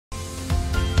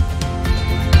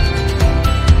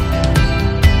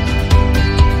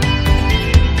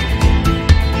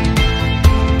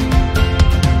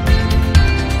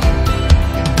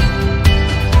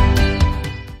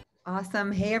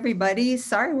Awesome. Hey, everybody.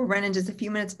 Sorry, we're running just a few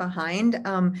minutes behind.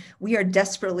 We are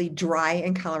desperately dry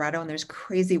in Colorado and there's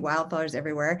crazy wildfires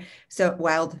everywhere.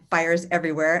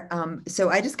 So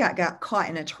I just got caught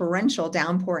in a torrential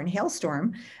downpour and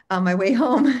hailstorm on my way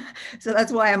home. So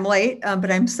that's why I'm late. But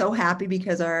I'm so happy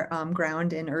because our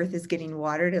ground and earth is getting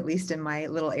watered, at least in my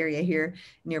little area here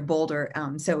near Boulder.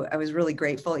 So I was really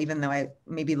grateful, even though I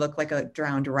maybe look like a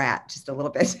drowned rat just a little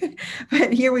bit.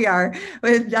 But here we are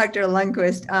with Dr.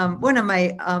 Lundquist, one of my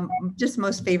just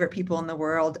most favorite people in the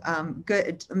world,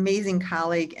 good, amazing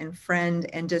colleague and friend,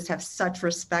 and just have such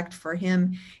respect for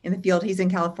him in the field. He's in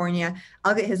California.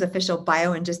 I'll get his official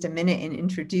bio in just a minute and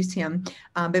introduce him.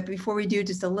 But before we do,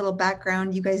 just a little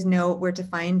background. You guys know where to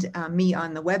find me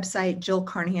on the website,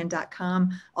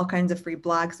 JillCarnahan.com. All kinds of free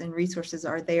blogs and resources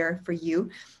are there for you.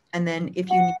 And then if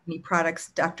you need any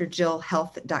products,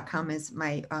 DrJillHealth.com is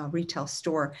my retail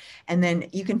store. And then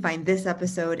you can find this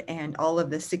episode and all of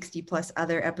the 60 plus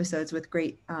other episodes with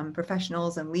great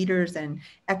professionals and leaders and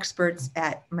experts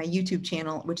at my YouTube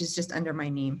channel, which is just under my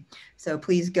name. So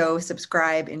please go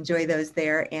subscribe, enjoy those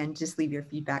there, and just leave your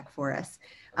feedback for us.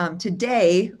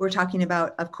 Today, we're talking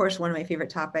about, of course, one of my favorite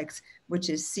topics, which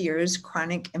is CIRS,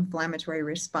 chronic inflammatory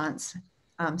response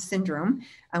syndrome,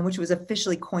 which was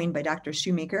officially coined by Dr.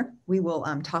 Shoemaker. We will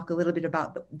talk a little bit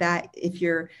about that. If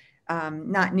you're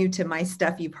not new to my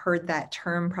stuff, you've heard that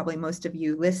term. Probably most of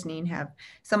you listening have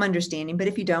some understanding, but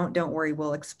if you don't worry,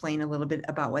 we'll explain a little bit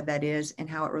about what that is and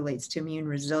how it relates to immune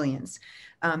resilience.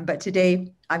 But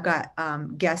today I've got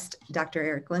guest Dr.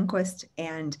 Erik Lundquist.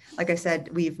 And like I said,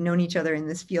 we've known each other in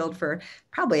this field for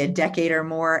probably a decade or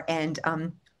more. And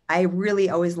I really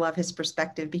always love his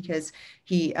perspective because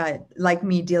he, like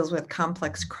me, deals with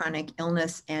complex chronic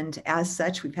illness. And as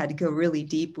such, we've had to go really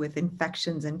deep with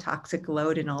infections and toxic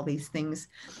load and all these things.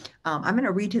 I'm going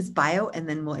to read his bio and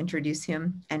then we'll introduce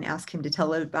him and ask him to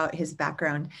tell us about his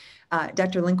background.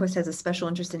 Dr. Lundquist has a special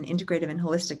interest in integrative and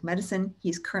holistic medicine.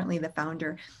 He's currently the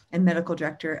founder and medical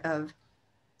director of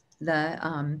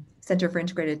the Center for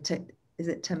Integrated, is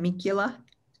it Temecula?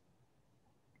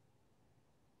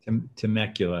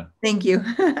 Temecula. Thank you.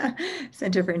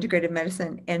 Center for Integrative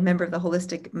Medicine and member of the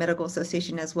Holistic Medical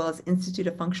Association, as well as Institute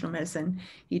of Functional Medicine.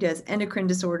 He does endocrine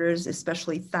disorders,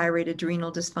 especially thyroid,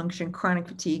 adrenal dysfunction, chronic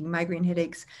fatigue, migraine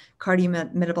headaches,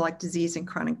 cardiometabolic disease, and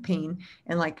chronic pain.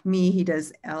 And like me, he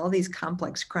does all these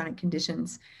complex chronic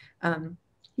conditions.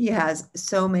 He has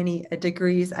so many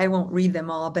degrees. I won't read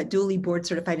them all, but duly board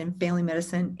certified in family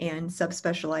medicine and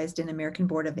subspecialized in American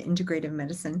Board of Integrative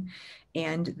Medicine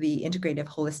and the Integrative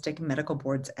Holistic Medical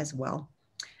Boards as well.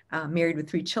 Married with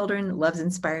 3 children, loves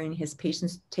inspiring his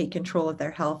patients to take control of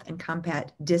their health and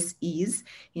combat dis-ease.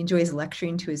 He enjoys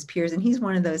lecturing to his peers, and he's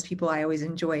one of those people I always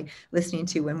enjoy listening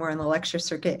to when we're on the lecture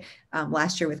circuit.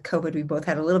 Last year with COVID, we both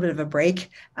had a little bit of a break,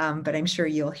 but I'm sure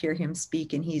you'll hear him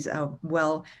speak, and he's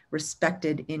well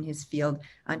respected in his field.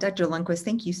 Dr. Lundquist,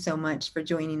 thank you so much for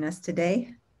joining us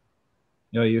today.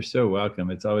 No, you're so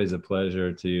welcome. It's always a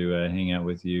pleasure to hang out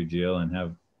with you, Jill, and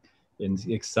have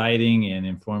exciting and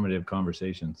informative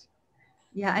conversations.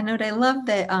 Yeah, I know. I love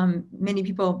that many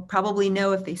people probably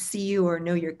know if they see you or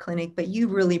know your clinic, but you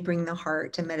really bring the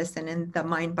heart to medicine and the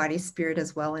mind, body, spirit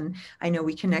as well. And I know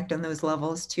we connect on those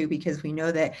levels too, because we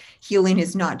know that healing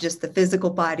is not just the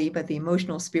physical body, but the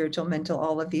emotional, spiritual, mental,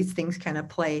 all of these things kind of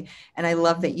play. And I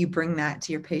love that you bring that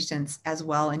to your patients as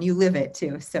well. And you live it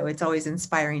too. So it's always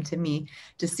inspiring to me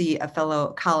to see a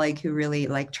fellow colleague who really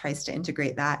tries to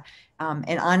integrate that.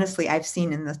 And honestly, I've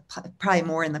seen probably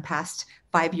more in the past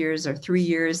 5 years or 3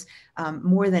 years,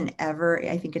 more than ever.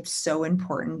 I think it's so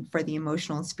important for the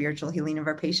emotional and spiritual healing of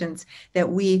our patients that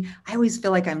I always feel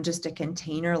like I'm just a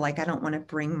container. Like I don't want to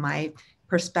bring my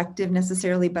perspective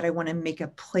necessarily, but I want to make a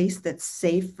place that's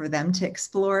safe for them to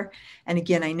explore. And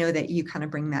again, I know that you kind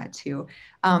of bring that too.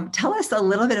 Tell us a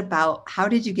little bit about how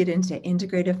did you get into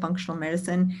integrative functional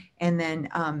medicine? And then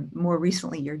more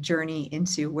recently, your journey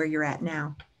into where you're at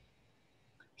now.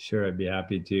 Sure, I'd be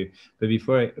happy to. But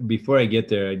before I get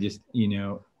there, I just,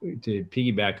 to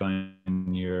piggyback on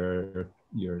your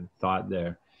thought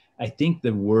there, I think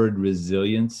the word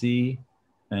resiliency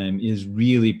is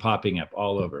really popping up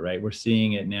all over, right? We're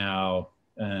seeing it now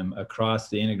across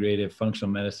the integrative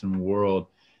functional medicine world.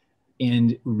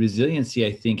 And resiliency,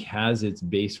 I think, has its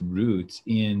base roots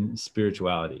in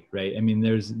spirituality, right? I mean,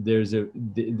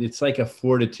 it's like a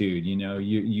fortitude,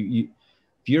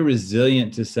 if you're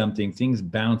resilient to something, things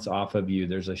bounce off of you.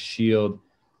 There's a shield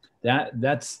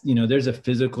that's, there's a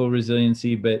physical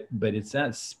resiliency, but it's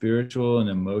that spiritual and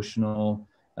emotional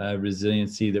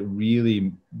resiliency that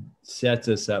really sets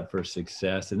us up for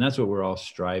success. And that's what we're all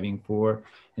striving for.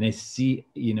 And I see,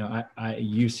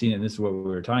 you've seen it, and this is what we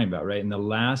were talking about, right? In the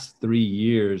last 3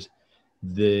 years,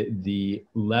 the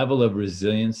level of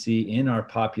resiliency in our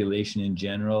population in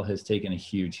general has taken a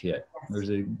huge hit. There's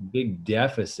a big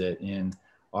deficit in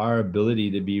our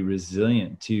ability to be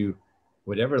resilient to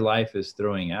whatever life is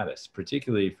throwing at us,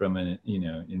 particularly from an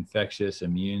infectious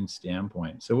immune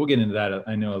standpoint. So we'll get into that,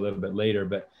 I know, a little bit later.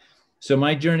 But so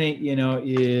my journey,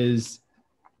 is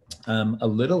a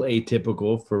little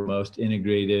atypical for most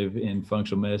integrative and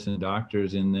functional medicine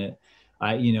doctors, in that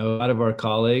a lot of our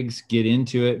colleagues get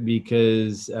into it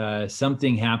because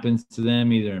something happens to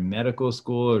them, either in medical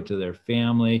school or to their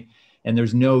family, and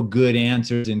there's no good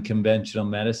answers in conventional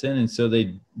medicine. And so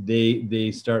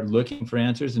they start looking for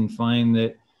answers and find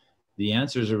that the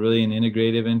answers are really in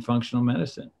integrative and functional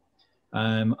medicine.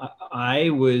 I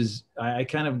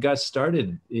kind of got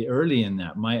started early in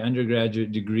that. My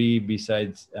undergraduate degree,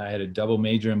 besides I had a double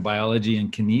major in biology and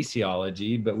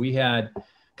kinesiology, but we had a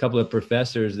couple of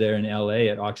professors there in LA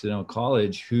at Occidental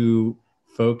College who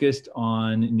focused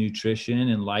on nutrition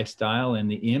and lifestyle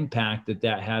and the impact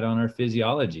that had on our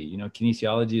physiology.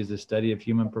 Kinesiology is the study of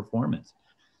human performance.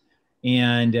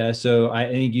 And so I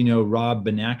think, Rob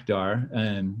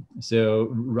Banakdar. So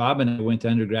Rob and I went to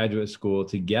undergraduate school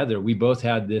together. We both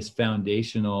had this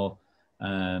foundational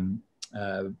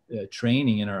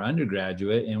training in our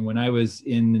undergraduate. And when I was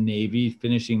in the Navy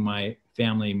finishing my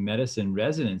family medicine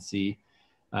residency,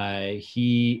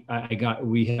 we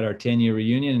had our 10-year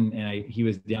reunion, and he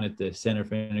was down at the Center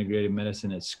for Integrative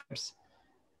Medicine at CIRS.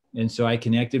 And so I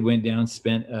connected, went down,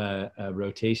 spent a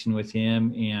rotation with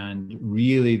him, and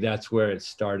really that's where it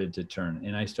started to turn.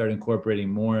 And I started incorporating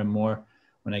more and more.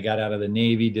 When I got out of the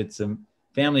Navy, did some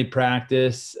family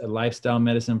practice, lifestyle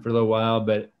medicine for a little while,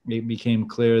 but it became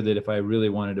clear that if I really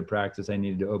wanted to practice, I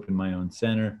needed to open my own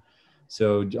center.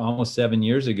 So almost 7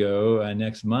 years ago,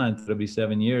 next month, it'll be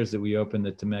 7 years that we opened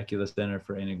the Temecula Center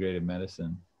for Integrative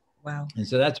Medicine. Wow. And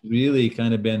so that's really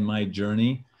kind of been my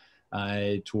journey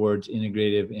towards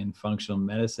integrative and functional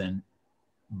medicine.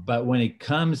 But when it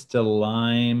comes to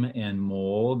Lyme and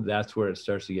mold, that's where it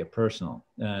starts to get personal,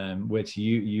 which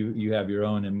you have your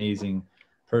own amazing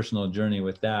personal journey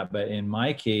with that. But in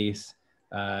my case,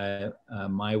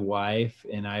 my wife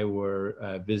and I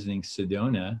were visiting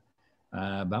Sedona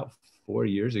about 4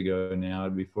 years ago now.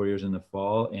 It'll be 4 years in the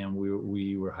fall. And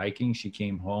we were hiking. She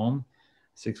came home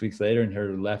 6 weeks later, and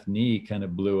her left knee kind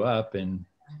of blew up. And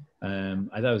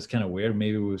I thought it was kind of weird.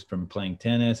 Maybe it was from playing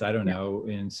tennis. I don't know.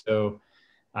 And so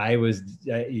I was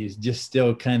just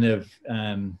still kind of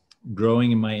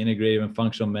growing in my integrative and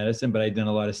functional medicine, but I'd done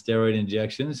a lot of steroid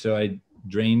injections. So I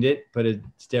drained it, put a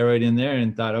steroid in there,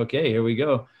 and thought, okay, here we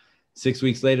go. 6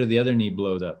 weeks later, the other knee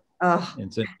blows up. Oh.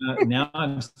 And so now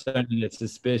I'm starting to get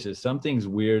suspicious. Something's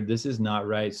weird. This is not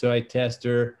right. So I test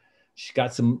her. She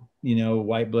got some,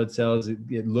 white blood cells.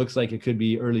 It looks like it could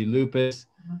be early lupus.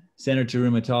 Sent her to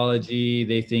rheumatology.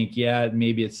 They think,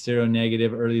 maybe it's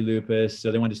seronegative early lupus.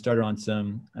 So they wanted to start her on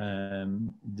some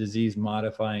disease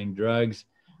modifying drugs.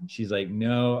 She's like,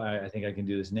 no, I think I can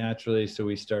do this naturally. So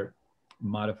we start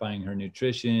modifying her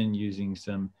nutrition using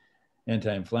some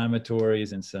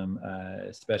anti-inflammatories and some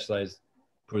specialized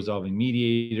resolving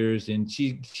mediators. And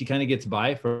she kind of gets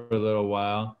by for a little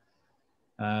while.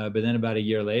 But then about a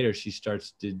year later, she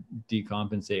starts to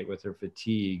decompensate with her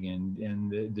fatigue, and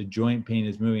the joint pain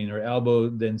is moving. Her elbow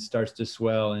then starts to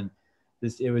swell, and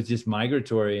it was just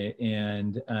migratory.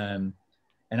 And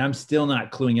I'm still not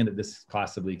cluing in that this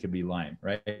possibly could be Lyme,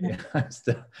 right? Yeah.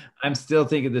 I'm still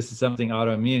thinking this is something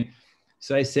autoimmune.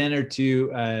 So I sent her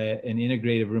to an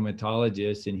integrative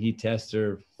rheumatologist, and he tested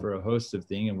her for a host of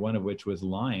things, and one of which was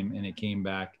Lyme, and it came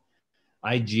back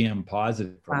IgM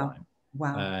positive for Lyme.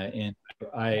 Wow. And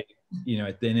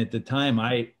then at the time,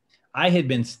 I had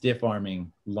been stiff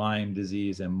arming Lyme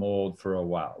disease and mold for a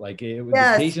while. Like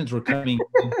the patients were coming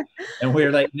in, and we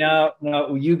were like, no,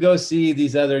 you go see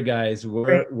these other guys.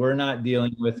 We're not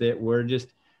dealing with it.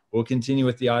 We'll continue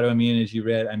with the autoimmune, as you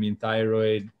read. I mean,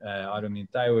 autoimmune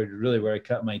thyroid, really where I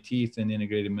cut my teeth in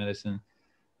integrative medicine.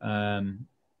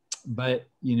 But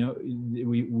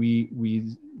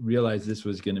we realized this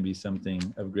was going to be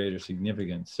something of greater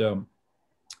significance. So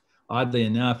oddly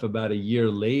enough, about a year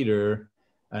later,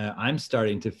 I'm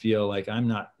starting to feel like I'm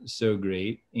not so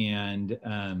great. And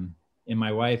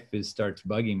my wife starts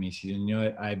bugging me. She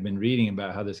said, I've been reading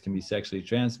about how this can be sexually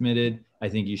transmitted. I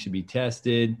think you should be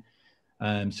tested.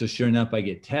 So sure enough, I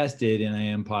get tested, and I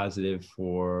am positive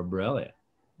for Borrelia.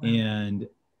 Wow. And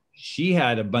she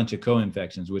had a bunch of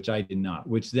co-infections, which I did not,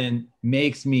 which then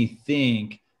makes me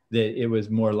think that it was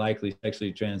more likely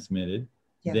sexually transmitted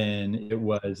than it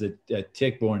was a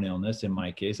tick-borne illness in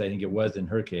my case. I think it was in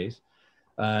her case.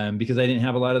 because I didn't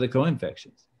have a lot of the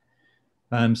co-infections.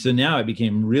 So now it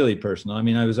became really personal. I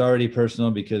mean, I was already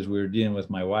personal because we were dealing with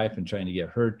my wife and trying to get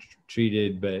her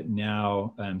treated, but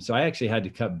now, so I actually had to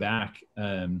cut back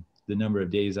the number of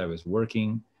days I was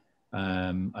working.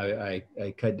 I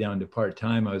cut down to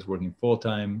part-time. I was working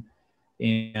full-time,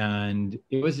 and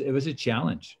it was a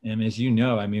challenge. And as you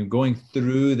know, I mean, going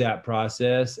through that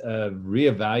process of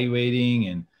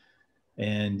reevaluating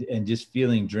and just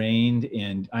feeling drained.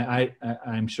 And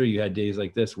I'm sure you had days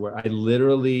like this where I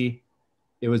literally,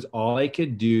 it was all I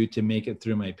could do to make it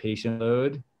through my patient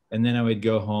load. And then I would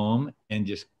go home and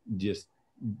just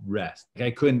rest.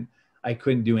 Like I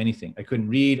couldn't do anything. I couldn't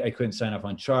read. I couldn't sign off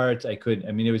on charts. I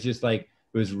mean, it was just like,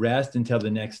 it was rest until the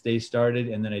next day started.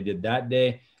 And then I did that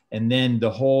day. And then the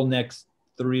whole next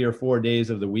 3 or 4 days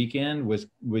of the weekend was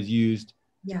used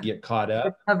to get caught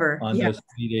up on those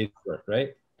 3 days work.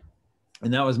 Right.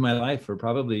 And that was my life for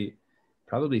probably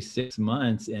 6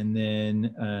 months. And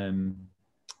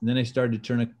then I started to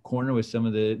turn a corner with some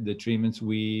of the treatments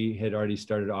we had already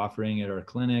started offering at our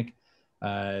clinic,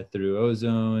 through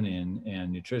ozone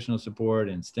and nutritional support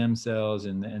and stem cells.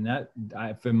 And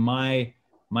that, for my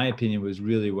opinion, was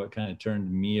really what kind of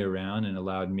turned me around and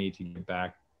allowed me to get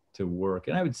back to work.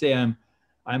 And I would say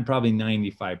I'm probably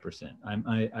 95%.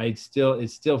 It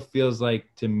still feels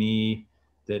like to me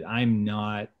that I'm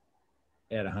not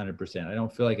at 100%. I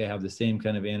don't feel like I have the same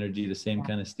kind of energy, the same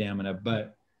kind of stamina,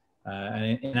 but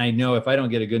and I know if I don't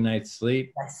get a good night's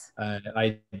sleep,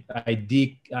 I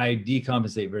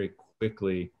decompensate very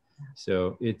quickly.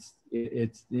 So it's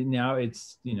now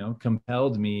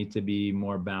compelled me to be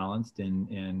more balanced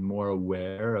and more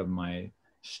aware of my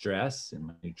stress and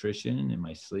my nutrition and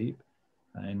my sleep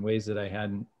in ways that I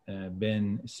hadn't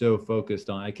been so focused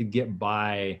on. I could get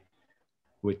by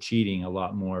with cheating a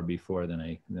lot more before than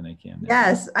I can now.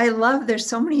 Yes, I love, there's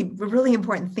so many really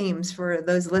important themes for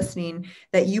those listening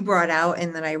that you brought out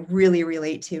and that I really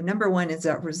relate to. Number one is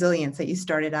that resilience that you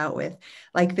started out with.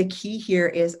 Like the key here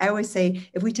is, I always say,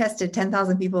 if we tested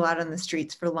 10,000 people out on the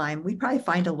streets for Lyme, we'd probably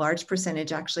find a large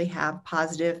percentage actually have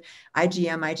positive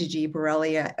IgM, IgG,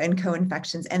 Borrelia, and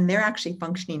co-infections, and they're actually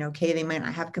functioning okay. They might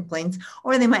not have complaints,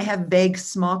 or they might have vague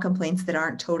small complaints that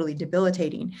aren't totally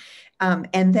debilitating.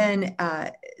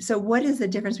 So what is the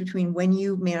difference between when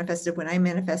I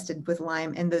manifested with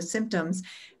Lyme and those symptoms?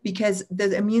 Because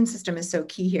the immune system is so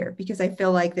key here, because I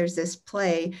feel like there's this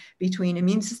play between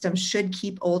immune systems should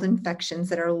keep old infections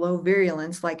that are low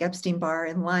virulence, like Epstein-Barr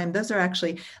and Lyme. Those are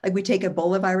actually, like we take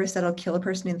Ebola virus that'll kill a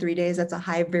person in 3 days. That's a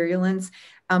high virulence.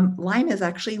 Lyme is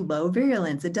actually low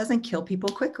virulence. It doesn't kill people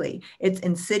quickly. It's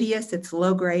insidious. It's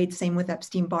low grade. Same with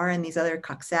Epstein-Barr and these other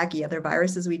Coxsackie, other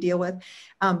viruses we deal with.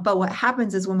 But what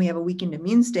happens is when we have a weakened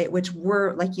immune state, which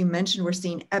like you mentioned, we're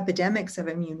seeing epidemics of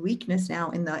immune weakness now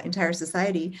in the entire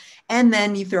society. And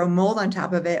then you throw mold on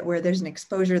top of it, where there's an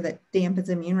exposure that dampens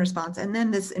immune response. And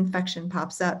then this infection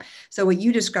pops up. So what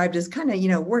you described is kind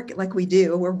of, work like we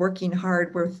do. We're working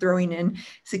hard. We're throwing in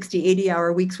 60,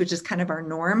 80-hour weeks, which is kind of our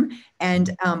norm.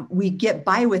 And we get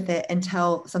by with it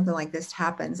until something like this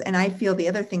happens. And I feel the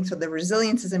other thing, so the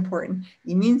resilience is important.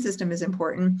 The immune system is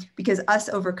important, because us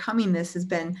overcoming this has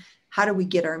been, how do we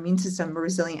get our immune system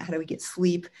resilient? How do we get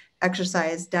sleep,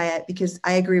 exercise, diet? Because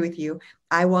I agree with you.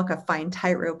 I walk a fine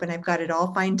tightrope, and I've got it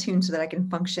all fine tuned so that I can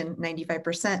function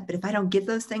 95%. But if I don't get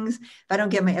those things, if I don't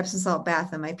get my Epsom salt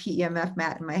bath and my PEMF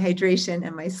mat and my hydration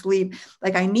and my sleep,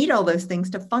 like I need all those things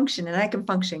to function, and I can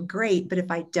function great. But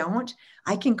if I don't,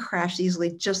 I can crash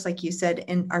easily, just like you said,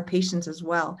 in our patients as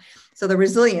well. So the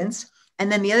resilience.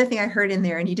 And then the other thing I heard in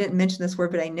there, and you didn't mention this word,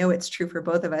 but I know it's true for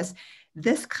both of us,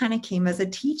 this kind of came as a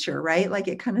teacher, right? Like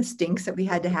it kind of stinks that we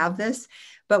had to have this.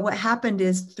 But what happened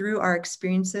is, through our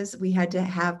experiences, we had to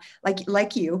have,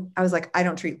 like you, I was like, I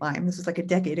don't treat Lyme. This was like a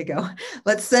decade ago.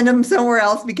 Let's send them somewhere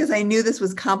else, because I knew this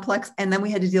was complex. And then we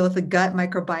had to deal with the gut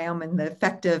microbiome and the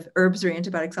effect of herbs or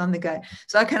antibiotics on the gut.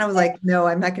 So I kind of was like, no,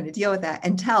 I'm not going to deal with that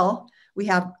until we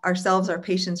have ourselves, our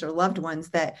patients or loved ones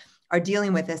that are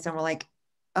dealing with this. And we're like,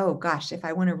 oh gosh, if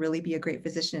I want to really be a great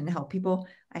physician and help people,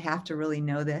 I have to really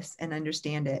know this and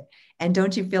understand it. And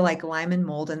don't you feel like Lyme and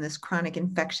mold and this chronic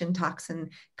infection toxin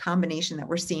combination that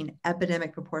we're seeing,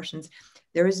 epidemic proportions,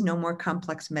 there is no more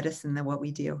complex medicine than what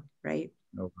we do, right?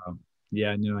 Oh, wow.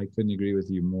 Yeah, no, I couldn't agree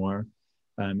with you more.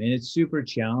 And it's super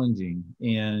challenging.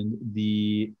 And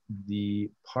the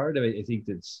part of it, I think,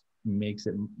 that makes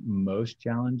it most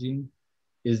challenging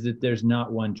is that there's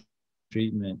not one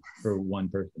treatment for one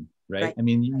person, right? I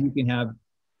mean, you can have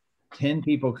 10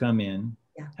 people come in,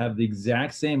 have the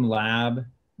exact same lab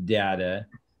data,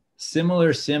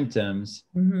 similar symptoms,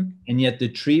 and yet the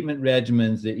treatment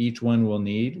regimens that each one will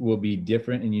need will be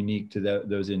different and unique to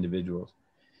those individuals.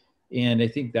 And I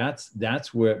think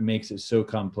that's where it makes it so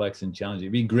complex and challenging.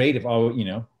 It'd be great if all,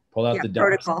 pull out the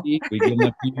protocol. doxy, we give them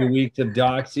a few weeks of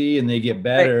doxy and they get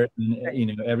better. Right.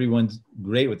 And, everyone's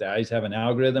great with that. I just have an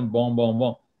algorithm, boom, boom,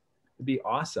 boom. It'd be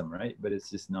awesome, right? But it's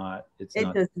just not. It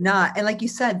does not. And like you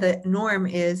said, the norm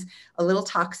is a little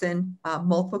toxin,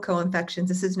 multiple co-infections.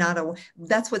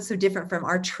 That's what's so different from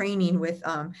our training with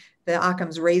the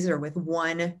Occam's razor with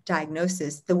one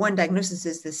diagnosis. The one diagnosis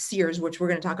is the CIRS, which we're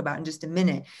going to talk about in just a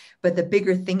minute. But the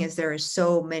bigger thing is there are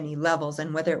so many levels.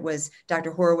 And whether it was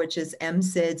Dr. Horowitz's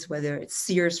MSIDS, whether it's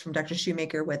CIRS from Dr.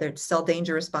 Shoemaker, whether it's cell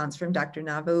danger response from Dr.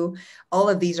 Navu, all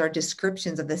of these are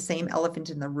descriptions of the same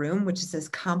elephant in the room, which is this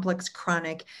complex,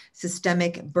 chronic,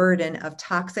 systemic burden of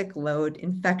toxic load,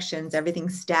 infections, everything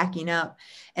stacking up.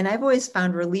 And I've always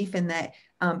found relief in that.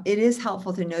 It is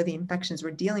helpful to know the infections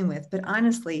we're dealing with, but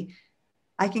honestly,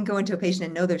 I can go into a patient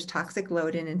and know there's toxic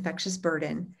load and infectious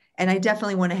burden. And I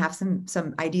definitely want to have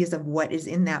some ideas of what is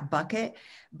in that bucket,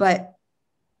 but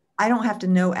I don't have to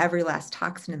know every last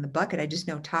toxin in the bucket. I just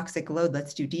know toxic load.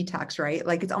 Let's do detox, right?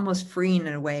 Like it's almost freeing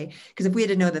in a way, because if we had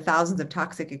to know the thousands of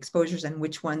toxic exposures and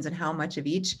which ones and how much of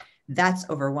each, that's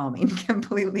overwhelming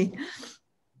completely.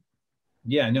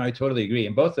 Yeah, no, I totally agree.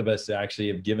 And both of us actually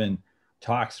have given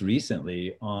talks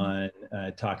recently on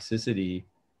toxicity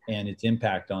and its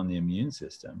impact on the immune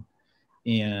system.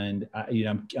 And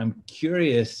I'm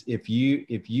curious if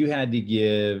you had to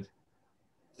give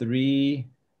three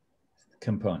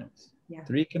components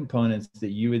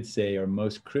that you would say are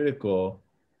most critical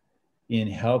in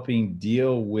helping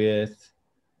deal with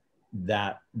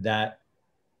that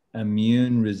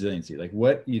immune resiliency. Like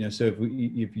what, so if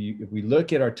we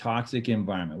look at our toxic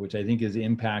environment, which I think is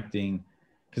impacting,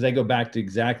 because I go back to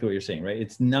exactly what you're saying, right?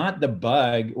 It's not the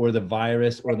bug or the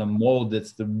virus or the mold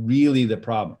that's really the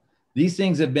problem. These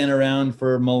things have been around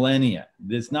for millennia.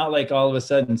 It's not like all of a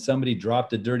sudden somebody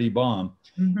dropped a dirty bomb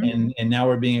and now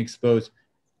we're being exposed,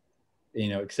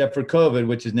 except for COVID,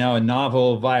 which is now a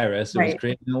novel virus. It was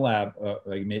created in the lab.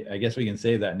 I guess we can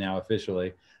say that now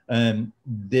officially.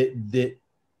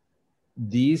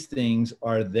 These things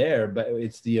are there, but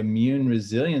it's the immune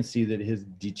resiliency that has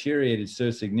deteriorated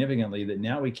so significantly that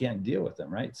now we can't deal with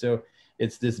them, right? So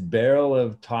it's this barrel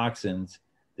of toxins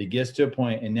that gets to a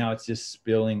point and now it's just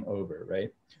spilling over,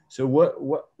 right? So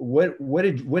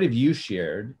what have you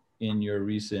shared in your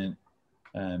recent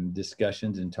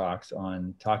discussions and talks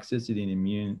on toxicity and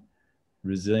immune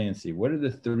resiliency? What are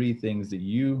the three things that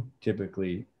you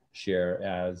typically share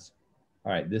as,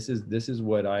 all right, this is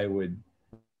what I would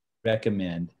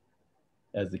recommend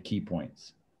as the key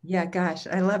points? Yeah, gosh,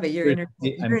 I love it.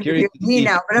 I'm curious me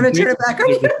now, but I'm gonna turn it back on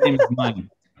you.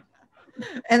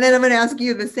 And then I'm gonna ask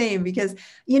you the same, because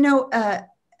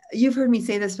you've heard me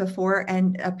say this before,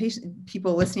 and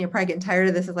people listening are probably getting tired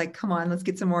of this. It's like, come on, let's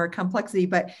get some more complexity.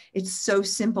 But it's so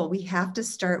simple. We have to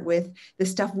start with the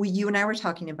stuff you and I were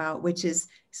talking about, which is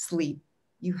sleep.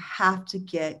 You have to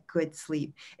get good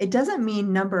sleep. It doesn't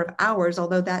mean number of hours,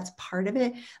 although that's part of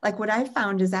it. Like what I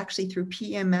found is actually through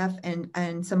PEMF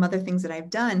and some other things that I've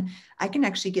done, I can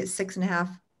actually get 6.5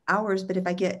 hours. But if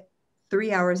I get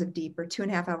 3 hours of deep or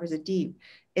 2.5 hours of deep,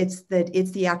 it's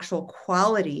the actual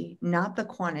quality, not the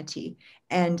quantity.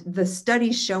 And the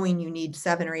studies showing you need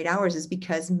 7 or 8 hours is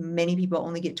because many people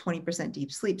only get 20%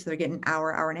 deep sleep. So they're getting an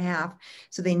hour and a half.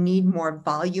 So they need more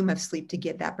volume of sleep to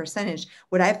get that percentage.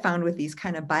 What I've found with these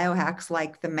kind of biohacks,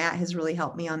 like the mat has really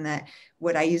helped me on that.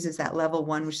 What I use is that level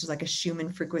 1, which is like a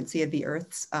Schumann frequency of the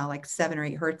earth's like 7 or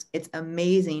 8 hertz. It's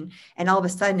amazing. And all of a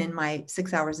sudden in my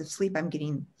 6 hours of sleep, I'm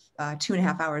getting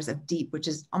 2.5 hours of deep, which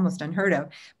is almost unheard of.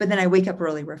 But then I wake up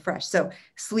really refreshed. So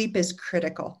sleep is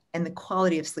critical, and the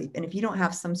quality of sleep. And if you don't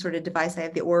have some sort of device, I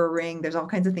have the Oura Ring. There's all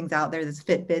kinds of things out there. There's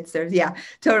Fitbits.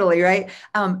 Totally. Right.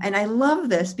 And I love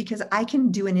this because I can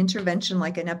do an intervention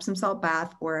like an Epsom salt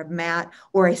bath or a mat,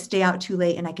 or I stay out too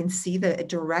late and I can see the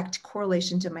direct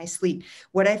correlation to my sleep.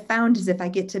 What I found is if I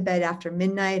get to bed after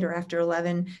midnight or after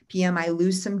 11 p.m., I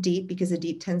lose some deep because the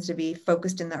deep tends to be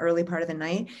focused in the early part of the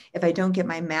night. If I don't get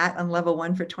my mat on level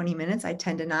 1 for 20 minutes, I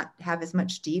tend to not have as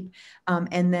much deep.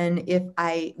 And then if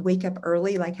I wake up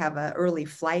early, like have an early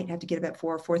flight, have to get up at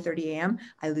 4:30 a.m.,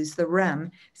 I lose the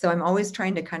REM. So I'm always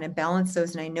trying to kind of balance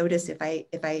those. And I notice if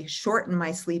I shorten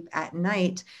my sleep at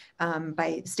night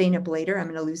by staying up later, I'm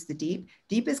going to lose the deep.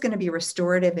 Deep is going to be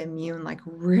restorative immune, like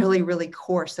really, really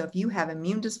core. So if you have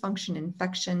immune dysfunction,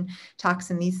 infection,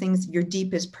 toxin, these things, your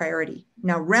deep is priority.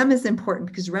 Now, REM is important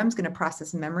because REM is going to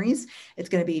process memories. It's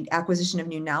going to be acquisition of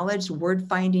new knowledge, word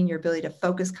finding, your ability to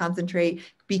focus, concentrate,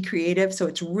 be creative. So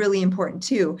it's really important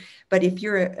too. But if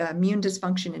you're immune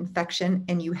dysfunction, infection,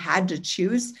 and you had to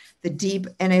choose the deep,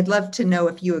 and I'd love to know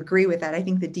if you agree with that. I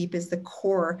think the deep is the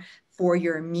core for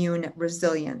your immune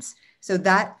resilience. So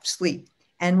that sleep.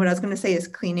 And what I was going to say is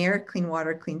clean air, clean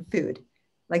water, clean food.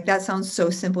 Like that sounds so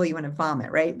simple, you want to vomit,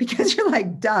 right? Because you're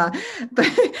like, duh.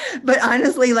 But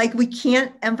honestly, like we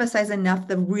can't emphasize enough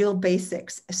the real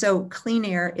basics. So clean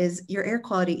air is your air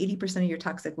quality. 80% of your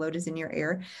toxic load is in your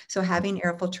air. So having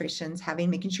air filtrations,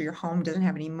 making sure your home doesn't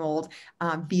have any mold,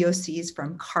 VOCs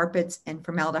from carpets and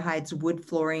formaldehydes, wood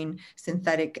flooring,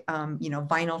 synthetic,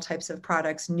 vinyl types of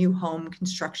products, new home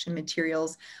construction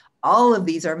materials. All of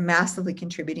these are massively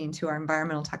contributing to our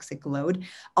environmental toxic load.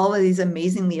 All of these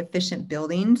amazingly efficient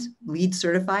buildings, LEED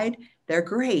certified, they're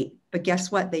great. But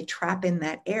guess what? They trap in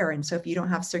that air. And so if you don't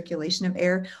have circulation of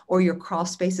air, or your crawl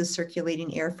space is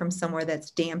circulating air from somewhere that's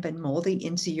damp and moldy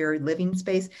into your living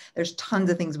space, there's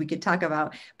tons of things we could talk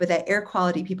about. But that air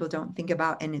quality people don't think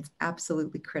about, and it's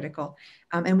absolutely critical.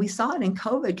 And we saw it in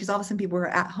COVID because all of a sudden people were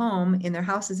at home in their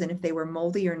houses, and if they were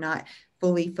moldy or not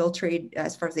fully filtrated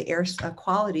as far as the air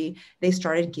quality, they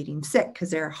started getting sick because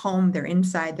they're home, they're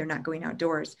inside, they're not going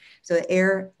outdoors. So the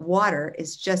air, water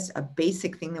is just a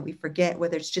basic thing that we forget,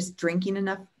 whether it's just drinking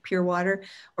enough pure water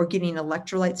or getting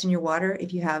electrolytes in your water.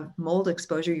 If you have mold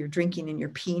exposure, you're drinking and you're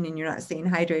peeing and you're not staying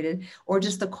hydrated, or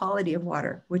just the quality of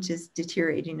water, which is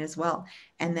deteriorating as well.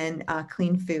 And then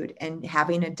clean food and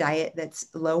having a diet that's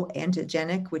low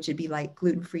antigenic, which would be like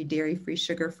gluten-free, dairy-free,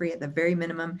 sugar-free at the very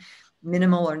minimum,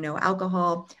 minimal or no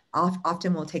alcohol.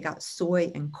 Often we'll take out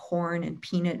soy and corn and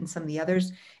peanut and some of the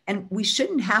others. And we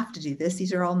shouldn't have to do this.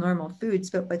 These are all normal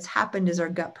foods, but what's happened is our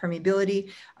gut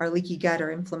permeability, our leaky gut,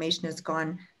 our inflammation has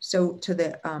gone so to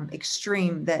the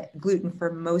extreme that gluten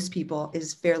for most people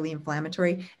is fairly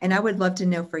inflammatory. And I would love to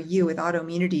know for you with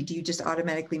autoimmunity, do you just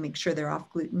automatically make sure they're off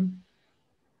gluten?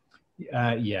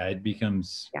 Yeah, it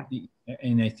becomes,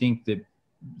 and I think that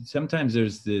sometimes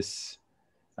there's this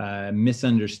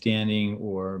misunderstanding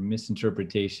or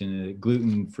misinterpretation that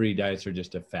gluten-free diets are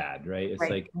just a fad, right? It's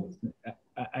like,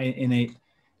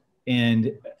 and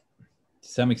to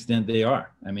some extent they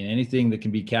are. I mean, anything that can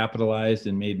be capitalized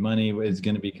and made money is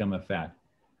going to become a fad.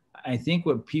 I think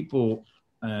what people,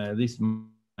 at least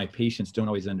my patients, don't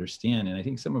always understand, and I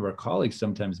think some of our colleagues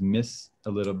sometimes miss a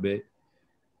little bit,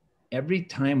 every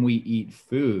time we eat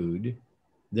food,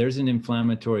 there's an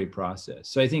inflammatory process.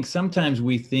 So I think sometimes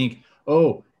we think,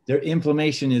 oh, their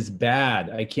inflammation is bad.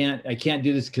 I can't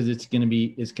do this because it's going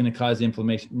to cause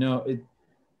inflammation. No,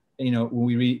 when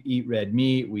we eat red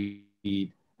meat, we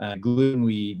eat gluten,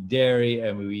 we eat dairy,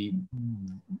 and we eat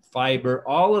fiber.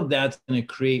 All of that's going to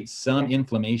create some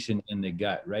inflammation in the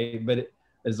gut, right? But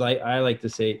I like to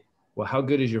say, well, how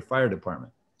good is your fire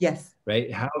department? Yes.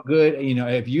 Right? How good,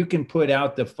 if you can put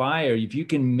out the fire, if you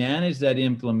can manage that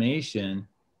inflammation,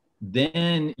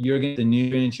 then you're going to get the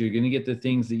nutrients, you're going to get the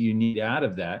things that you need out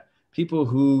of that. People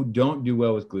who don't do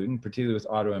well with gluten, particularly with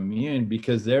autoimmune,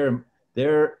 because their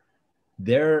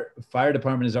fire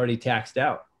department is already taxed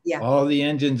out. Yeah. All the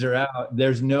engines are out.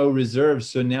 There's no reserves.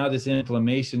 So now this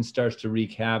inflammation starts to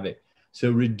wreak havoc.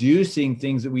 So reducing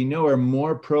things that we know are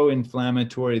more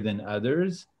pro-inflammatory than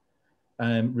others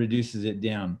reduces it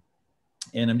down.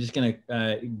 And I'm just going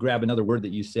to grab another word that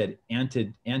you said,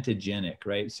 antigenic,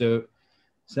 right? So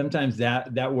sometimes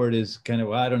that word is kind of,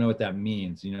 well, I don't know what that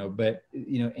means, but,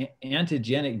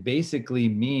 antigenic basically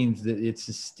means that it's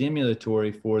a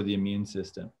stimulatory for the immune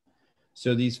system.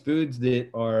 So these foods that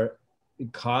are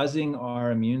causing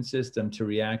our immune system to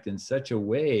react in such a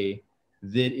way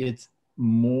that it's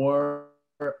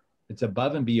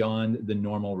above and beyond the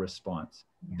normal response.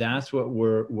 That's what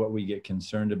we get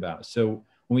concerned about. So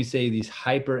when we say these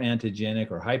hyperantigenic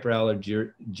or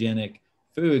hyperallergenic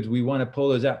foods, we want to pull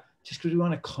those out just because we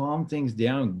want to calm things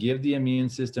down, give the immune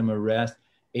system a rest.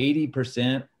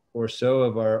 80% or so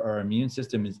of our immune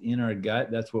system is in our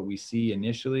gut. That's what we see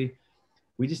initially.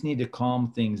 We just need to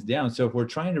calm things down. So if we're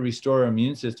trying to restore our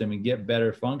immune system and get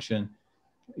better function,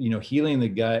 healing the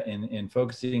gut and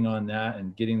focusing on that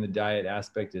and getting the diet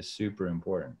aspect is super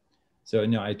important. So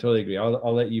no, I totally agree.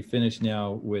 I'll let you finish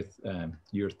now with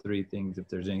your three things, if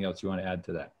there's anything else you want to add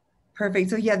to that. Perfect.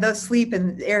 So yeah, those sleep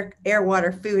and air,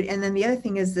 water, food. And then the other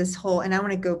thing is this whole, and I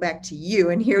want to go back to you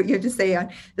and here you have to say on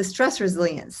the stress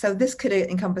resilience. So this could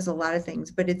encompass a lot of things,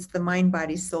 but it's the mind,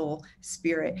 body, soul,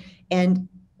 spirit. And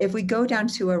if we go down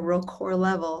to a real core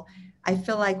level, I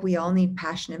feel like we all need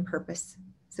passion and purpose.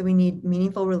 So we need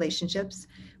meaningful relationships.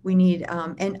 We need,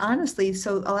 and honestly,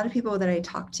 so a lot of people that I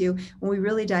talk to, when we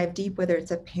really dive deep, whether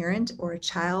it's a parent or a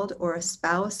child or a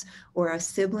spouse or a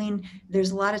sibling,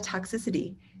 there's a lot of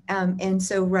toxicity. And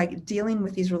so right, dealing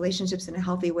with these relationships in a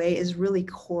healthy way is really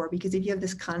core, because if you have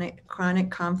this chronic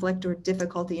conflict or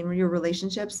difficulty in your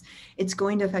relationships, it's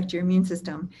going to affect your immune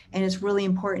system. And it's really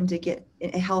important to get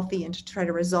healthy and to try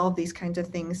to resolve these kinds of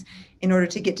things in order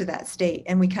to get to that state.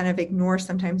 And we kind of ignore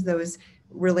sometimes those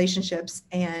relationships,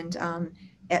 and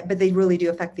but they really do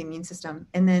affect the immune system.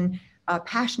 And then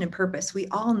passion and purpose. We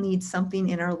all need something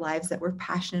in our lives that we're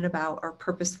passionate about or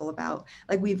purposeful about.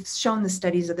 Like we've shown the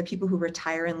studies of the people who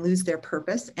retire and lose their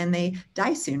purpose, and they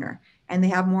die sooner, and they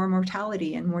have more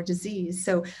mortality and more disease.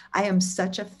 So I am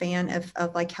such a fan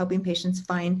of like helping patients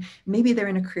find, maybe they're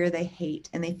in a career they hate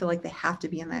and they feel like they have to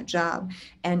be in that job,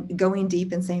 and going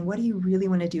deep and saying, what do you really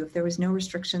want to do? If there was no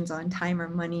restrictions on time or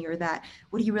money or that,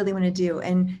 what do you really want to do?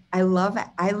 And I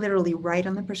literally write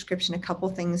on the prescription a couple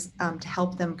things to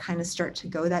help them kind of start to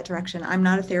go that direction. I'm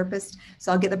not a therapist,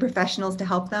 so I'll get the professionals to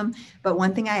help them. But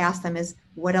one thing I ask them is,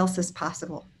 what else is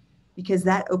possible? Because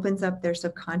that opens up their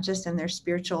subconscious and their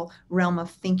spiritual realm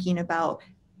of thinking about,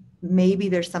 maybe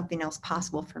there's something else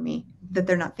possible for me that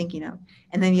they're not thinking of.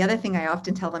 And then the other thing I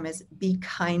often tell them is, be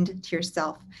kind to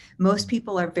yourself. Most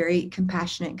people are very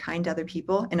compassionate and kind to other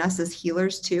people, and us as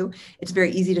healers too. It's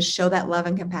very easy to show that love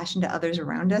and compassion to others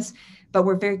around us, but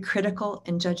we're very critical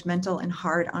and judgmental and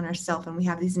hard on ourselves. And we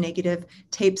have these negative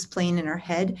tapes playing in our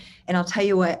head. And I'll tell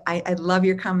you what, I love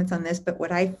your comments on this, but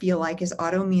what I feel like is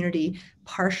autoimmunity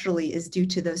partially is due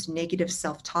to those negative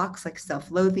self-talks, like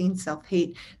self-loathing,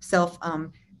 self-hate,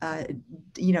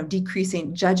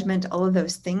 decreasing judgment, all of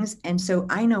those things. And so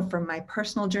I know from my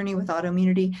personal journey with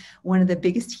autoimmunity, one of the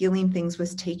biggest healing things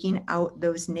was taking out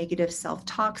those negative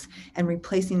self-talks and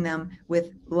replacing them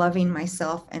with loving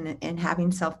myself and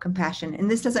having self-compassion.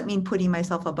 And this doesn't mean putting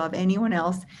myself above anyone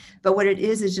else, but what it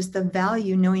is just the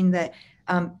value, knowing that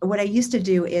what I used to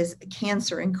do is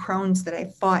cancer and Crohn's that I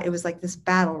fought. It was like this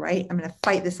battle, right? I'm going to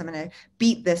fight this. I'm going to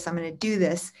beat this. I'm going to do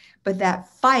this. But that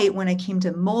fight, when I came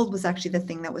to mold, was actually the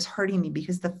thing that was hurting me,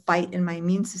 because the fight in my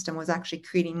immune system was actually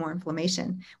creating more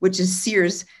inflammation, which is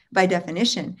CIRS by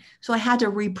definition. So I had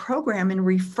to reprogram and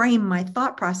reframe my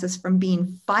thought process from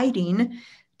being fighting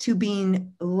to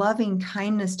being loving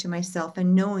kindness to myself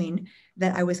and knowing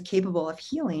that I was capable of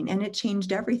healing. And it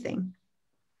changed everything.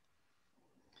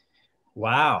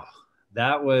 Wow,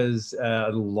 that was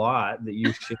a lot that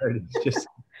you shared in just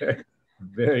a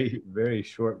very, very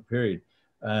short period.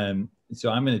 So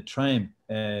I'm going to try and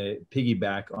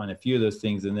piggyback on a few of those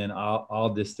things, and then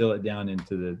I'll distill it down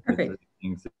into the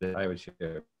things that I would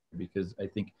share, because I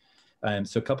think,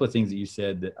 so a couple of things that you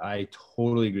said that I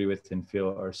totally agree with and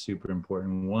feel are super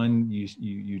important. One,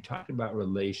 you talked about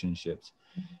relationships,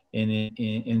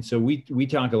 and so we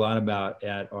talk a lot about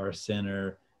at our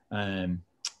center,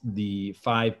 the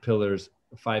five pillars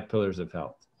of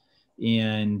health.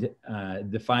 And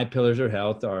the five pillars of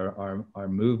health are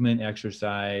movement,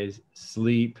 exercise,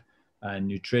 sleep,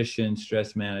 nutrition,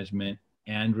 stress management,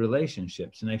 and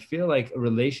relationships. And I feel like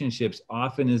relationships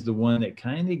often is the one that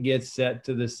kind of gets set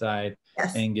to the side.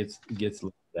 Yes. And gets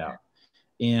left out.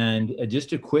 And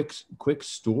just a quick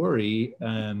story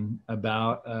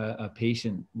about a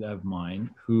patient of mine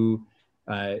who,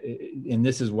 and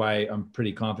this is why I'm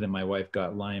pretty confident my wife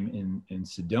got Lyme in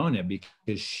Sedona,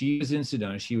 because she was in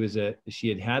Sedona.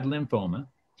 She had lymphoma.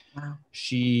 Wow.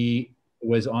 She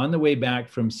was on the way back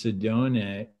from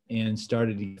Sedona and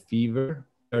started to get fever,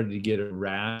 started to get a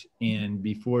rash. And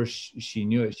before she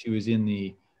knew it, she was in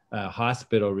the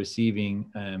hospital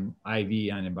receiving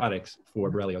IV antibiotics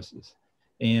for borreliosis.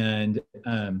 And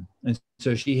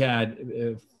so she had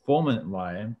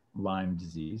fulminant Lyme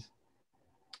disease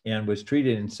and was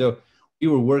treated. And so we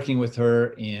were working with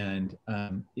her, and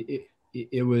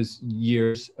it was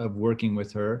years of working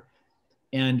with her.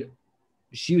 And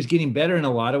she was getting better in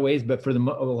a lot of ways, but for a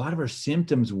lot of her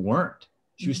symptoms weren't.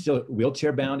 She was still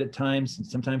wheelchair bound at times. And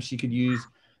sometimes she could use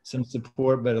some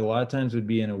support, but a lot of times would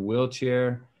be in a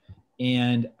wheelchair.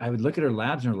 And I would look at her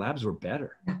labs, and her labs were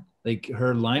better. Like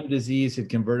her Lyme disease had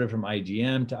converted from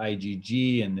IgM to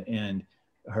IgG, and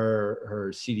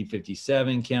her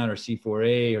CD57 count, or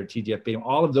C4A, or TGF-beta,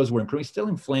 all of those were improving, still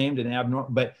inflamed and abnormal,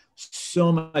 but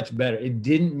so much better. It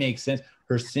didn't make sense.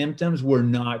 Her symptoms were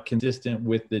not consistent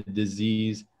with the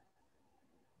disease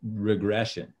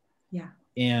regression. Yeah.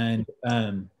 And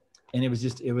it was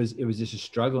just a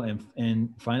struggle.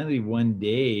 And finally one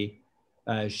day,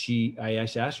 I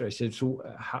asked her, I said, so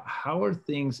how are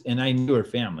things? And I knew her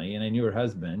family and I knew her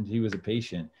husband, he was a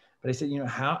patient, but I said,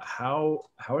 how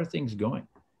are things going?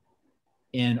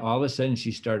 And all of a sudden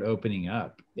she started opening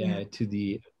up to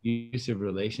the abusive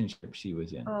relationship she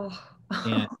was in.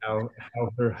 And how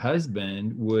her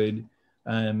husband would,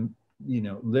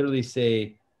 literally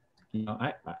say, you know,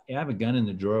 I have a gun in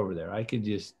the drawer over there. I could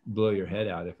just blow your head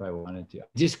out if I wanted to.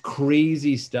 Just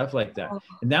crazy stuff like that.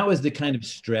 And that was the kind of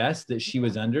stress that she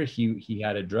was under. He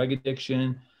had a drug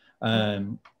addiction,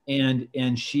 and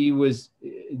she was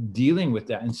dealing with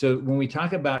that. And so when we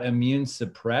talk about immune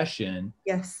suppression,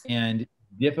 yes, and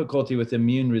difficulty with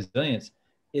immune resilience,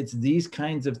 it's these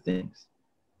kinds of things.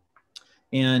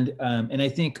 And I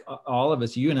think all of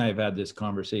us, you and I have had this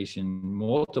conversation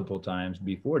multiple times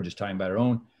before, just talking about our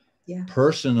own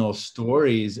personal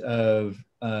stories of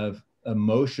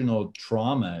emotional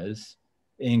traumas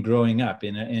in growing up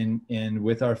and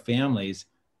with our families,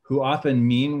 who often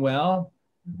mean well,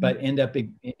 but end up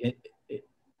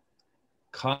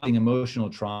causing emotional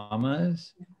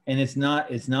traumas. And it's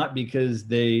not because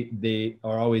they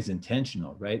are always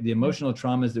intentional, right? The emotional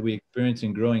traumas that we experience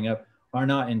in growing up are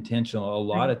not intentional a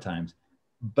lot of times,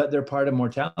 but they're part of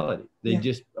mortality. They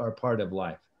just are part of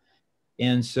life.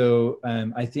 And so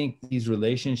I think these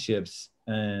relationships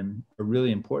are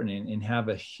really important and have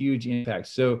a huge impact.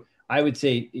 So I would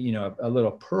say, you know, a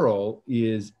little pearl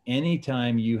is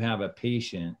anytime you have a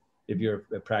patient, if you're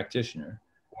a practitioner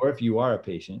or if you are a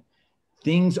patient,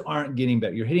 things aren't getting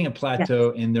better. You're hitting a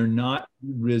plateau and they're not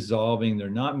resolving, they're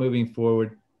not moving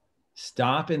forward.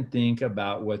 Stop and think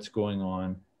about what's going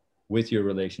on with your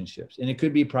relationships. And it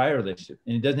could be prior relationship,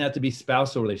 and it doesn't have to be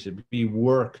spousal relationship. It can be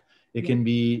work. It can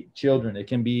be children. It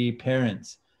can be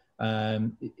parents.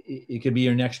 It could be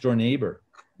your next door neighbor.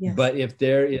 Yes. But if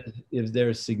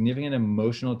there's significant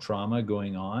emotional trauma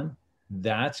going on,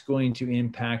 that's going to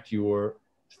impact your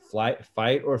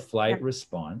fight or flight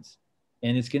response,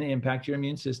 and it's going to impact your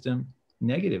immune system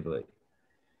negatively.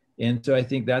 And so I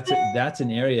think that's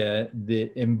an area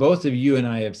that, and both of you and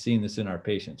I have seen this in our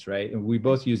patients, right? And we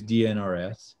both use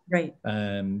DNRS, right?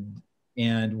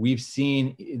 And we've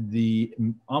seen the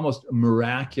almost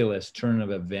miraculous turn of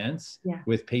events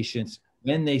with patients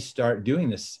when they start doing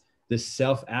this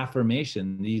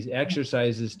self-affirmation, these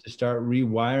exercises to start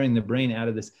rewiring the brain out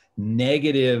of this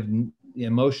negative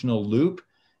emotional loop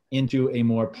into a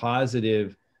more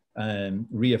positive,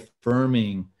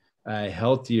 reaffirming,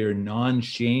 healthier,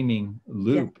 non-shaming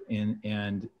loop,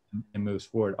 and moves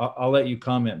forward. I'll let you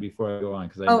comment before I go on,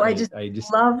 because I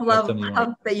just love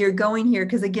that you're going here,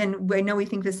 because again, I know we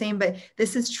think the same, but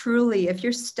this is truly, if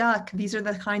you're stuck, these are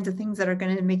the kinds of things that are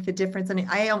going to make the difference. And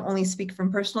I only speak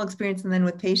from personal experience and then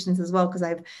with patients as well, because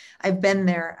I've been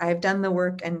there, I've done the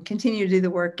work and continue to do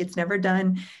the work. It's never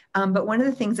done. But one of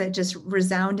the things that just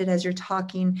resounded as you're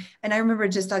talking, and I remember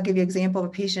I'll give you an example of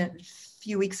a patient a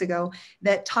few weeks ago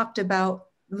that talked about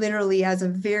literally as a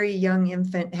very young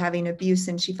infant having abuse,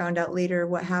 and she found out later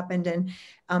what happened. And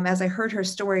as I heard her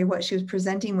story, what she was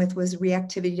presenting with was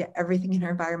reactivity to everything in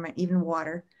her environment, even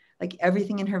water. Like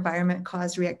everything in her environment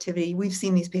caused reactivity. We've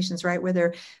seen these patients, right, where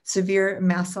they're severe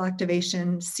mast cell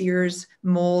activation, CIRS,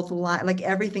 mold, like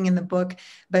everything in the book,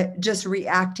 but just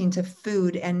reacting to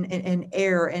food and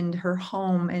air and her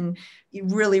home, and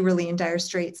really, really in dire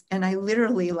straits. And I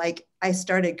literally, I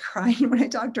started crying when I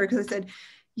talked to her, because I said,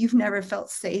 "You've never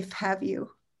felt safe, have you?"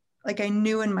 Like I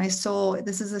knew in my soul,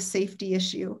 this is a safety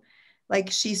issue. Like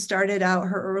she started out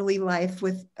her early life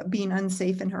with being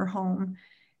unsafe in her home,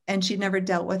 and she'd never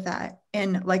dealt with that.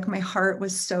 And like my heart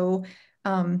was so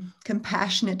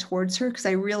compassionate towards her, because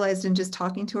I realized in just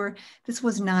talking to her,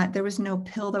 there was no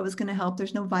pill that was going to help.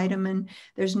 There's no vitamin,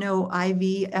 there's no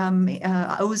IV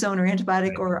ozone or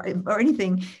antibiotic or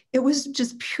anything. It was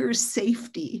just pure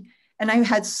safety. And I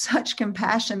had such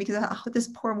compassion, because this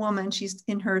poor woman, she's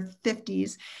in her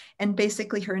 50s, and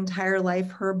basically her entire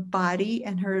life, her body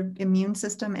and her immune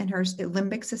system and her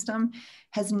limbic system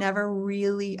has never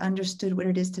really understood what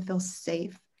it is to feel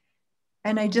safe.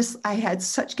 And I had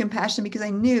such compassion, because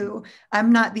I knew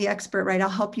I'm not the expert, right? I'll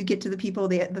help you get to the people,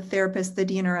 the therapist, the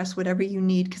DNRS, whatever you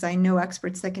need, because I know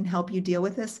experts that can help you deal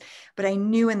with this. But I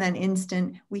knew in that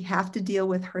instant, we have to deal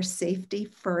with her safety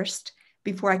first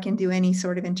before I can do any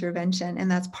sort of intervention. And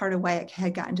that's part of why it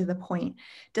had gotten to the point.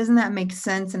 Doesn't that make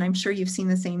sense? And I'm sure you've seen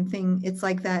the same thing. It's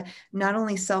like that, not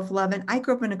only self-love, and I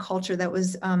grew up in a culture that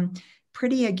was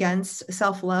pretty against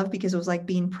self-love, because it was like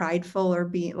being prideful or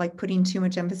being like putting too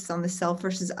much emphasis on the self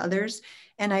versus others.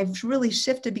 And I've really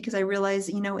shifted, because I realized,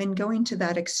 in going to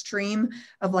that extreme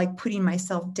of like putting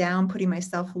myself down, putting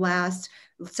myself last,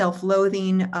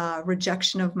 self-loathing,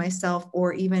 rejection of myself,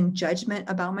 or even judgment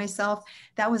about myself,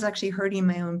 that was actually hurting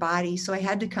my own body. So I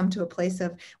had to come to a place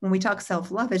of, when we talk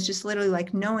self-love, it's just literally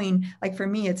like knowing, like for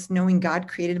me, it's knowing God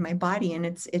created my body, and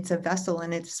it's a vessel,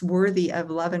 and it's worthy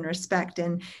of love and respect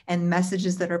and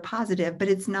messages that are positive, but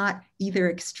it's not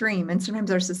either extreme. And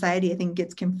sometimes our society, I think,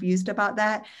 gets confused about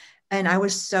that. And I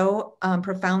was so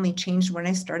profoundly changed when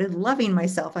I started loving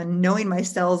myself and knowing my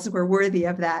cells were worthy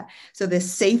of that. So the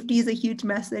safety is a huge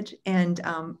message, and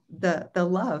the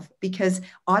love, because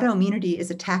autoimmunity is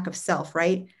attack of self,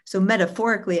 right? So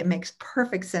metaphorically, it makes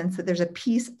perfect sense that there's a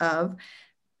piece of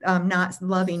not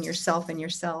loving yourself and your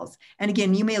cells. And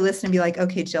again, you may listen and be like,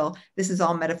 okay, Jill, this is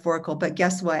all metaphorical, but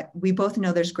guess what? We both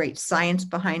know there's great science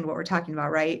behind what we're talking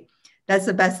about, right? That's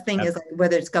the best thing, is like,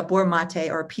 whether it's Gabor Mate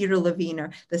or Peter Levine,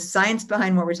 or the science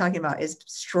behind what we're talking about is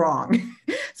strong.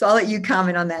 So I'll let you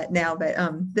comment on that now, but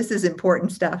this is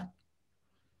important stuff.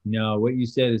 No, what you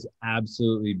said is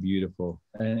absolutely beautiful,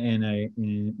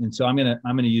 and so I'm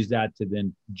gonna use that to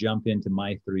then jump into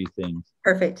my three things.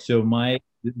 Perfect. So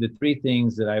the three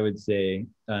things that I would say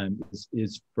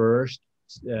is first,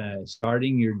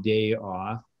 starting your day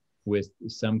off with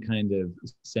some kind of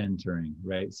centering,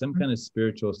 right? Some kind of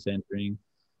spiritual centering,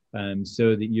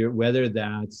 so that whether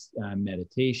that's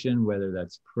meditation, whether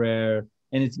that's prayer,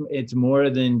 and it's more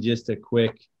than just a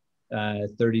quick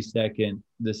 30-second,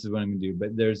 this is what I'm gonna do,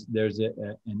 but there's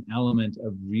an element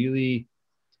of really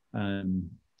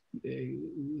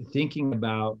thinking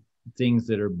about things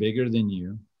that are bigger than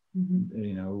you.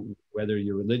 You know, whether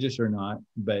you're religious or not,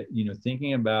 but, you know,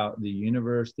 thinking about the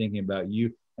universe, thinking about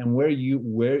you and what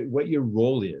your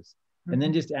role is. And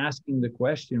then just asking the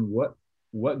question, what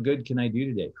good can I do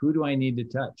today? Who do I need to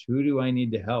touch? Who do I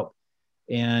need to help?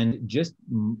 And just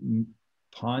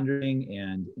pondering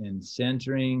and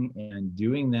centering and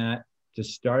doing that to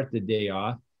start the day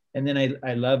off. And then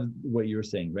I love what you were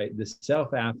saying, right? The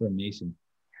self-affirmation.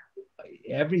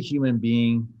 Every human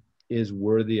being is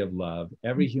worthy of love.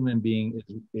 Every human being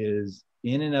is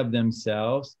in and of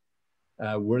themselves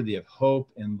worthy of hope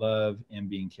and love and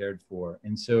being cared for.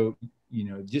 And so, you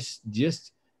know,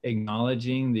 just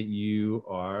acknowledging that you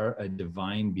are a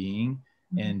divine being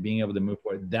and being able to move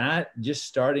forward, that just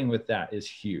starting with that is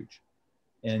huge.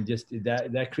 And just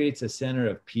that creates a center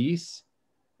of peace.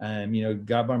 You know,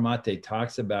 Gabor Mate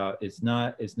talks about it's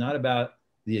not about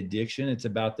the addiction, it's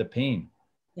about the pain.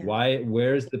 Yeah.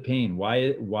 Where's the pain?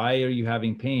 Why are you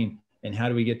having pain? And how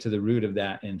do we get to the root of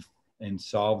that and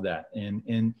solve that?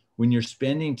 And when you're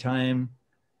spending time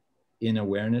in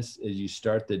awareness as you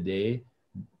start the day,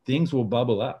 things will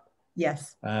bubble up.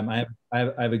 Yes. I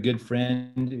have a good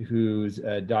friend who's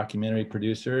a documentary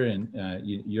producer, and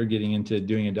you're getting into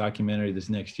doing a documentary this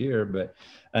next year. But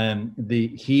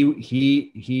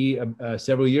he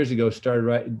several years ago started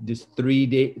writing just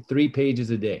 3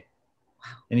 pages a day.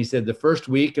 And he said the first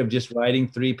week of just writing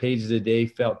 3 pages a day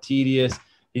felt tedious.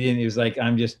 He was like,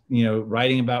 I'm just, you know,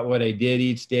 writing about what I did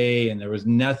each day. And there was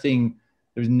nothing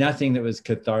that was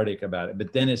cathartic about it.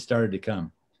 But then it started to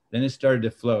come. Then it started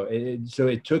to flow. So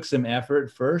it took some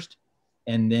effort first.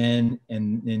 And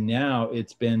now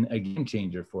it's been a game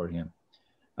changer for him.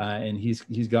 And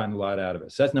he's gotten a lot out of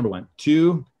it. So that's number one.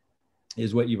 2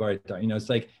 is what you've already thought. You know, it's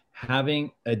like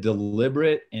having a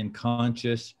deliberate and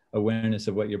conscious awareness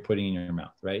of what you're putting in your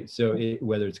mouth, right? So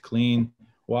whether it's clean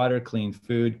water, clean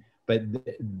food, but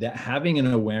that having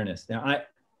an awareness. Now,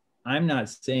 I'm not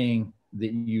saying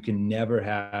that you can never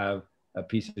have a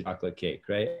piece of chocolate cake,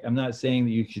 right? I'm not saying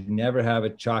that you should never have a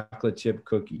chocolate chip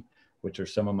cookie, which are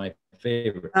some of my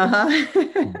favorites.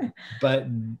 But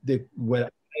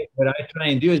what I try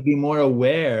and do is be more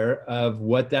aware of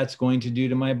what that's going to do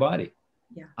to my body.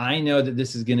 Yeah. I know that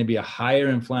this is going to be a higher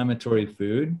inflammatory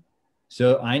food.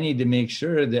 So I need to make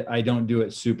sure that I don't do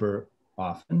it super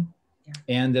often,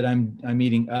 and that I'm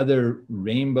eating other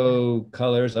rainbow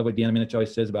colors. I love what Deanna Minich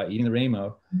always says about eating the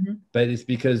rainbow, but it's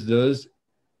because those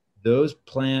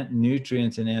plant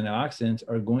nutrients and antioxidants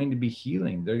are going to be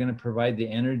healing. They're going to provide the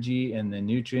energy and the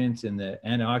nutrients and the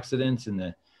antioxidants and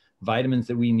the vitamins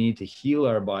that we need to heal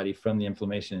our body from the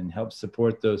inflammation and help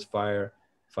support those fire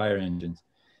engines.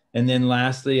 And then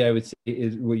lastly, I would say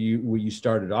is what you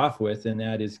started off with, and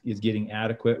that is getting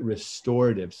adequate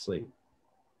restorative sleep.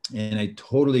 And I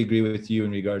totally agree with you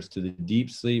in regards to the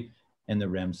deep sleep and the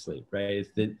REM sleep, right?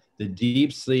 It's the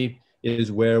deep sleep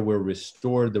is where we're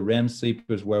restored. The REM sleep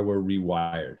is where we're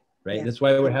rewired, right? Yeah. That's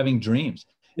why we're having dreams.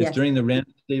 It's during the REM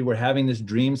state, we're having this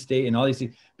dream state and all these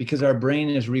things, because our brain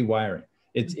is rewiring.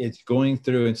 It's going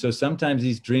through. And so sometimes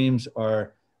these dreams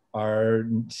are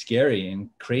scary and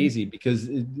crazy because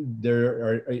there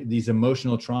are these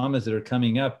emotional traumas that are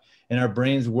coming up, and our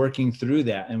brain's working through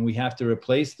that. And we have to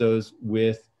replace those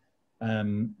with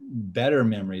better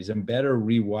memories and better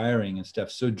rewiring and stuff.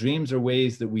 So dreams are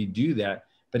ways that we do that,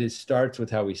 but it starts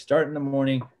with how we start in the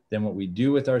morning, then what we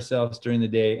do with ourselves during the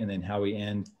day, and then how we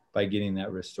end by getting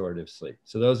that restorative sleep.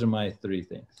 So those are my 3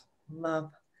 things.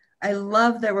 I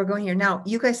love that we're going here. Now,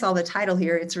 you guys saw the title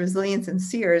here. It's Resilience and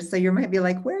CIRS. So you might be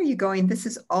like, where are you going? This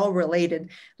is all related.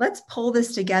 Let's pull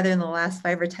this together in the last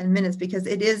 5 or 10 minutes because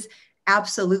it is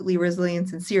absolutely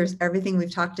resilience and CIRS, everything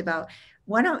we've talked about.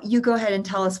 Why don't you go ahead and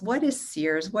tell us, what is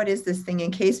CIRS? What is this thing,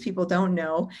 in case people don't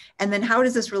know? And then how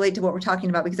does this relate to what we're talking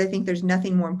about? Because I think there's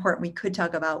nothing more important we could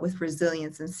talk about with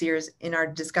resilience and CIRS in our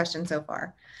discussion so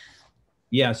far.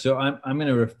 Yeah, so I'm going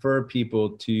to refer people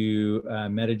to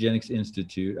Metagenics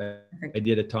Institute. I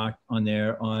did a talk on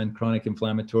there on chronic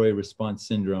inflammatory response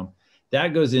syndrome.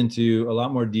 That goes into a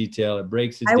lot more detail. It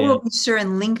breaks it down. I will be sure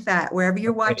and link that wherever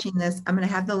you're watching this. I'm going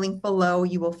to have the link below.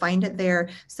 You will find it there.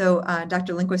 So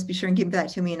Dr. Lundquist, be sure and give that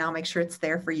to me and I'll make sure it's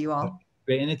there for you all.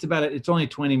 Great. And it's only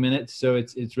 20 minutes, so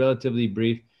it's relatively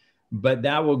brief, but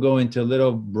that will go into a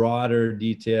little broader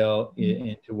detail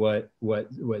into what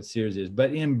CIRS is.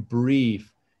 But in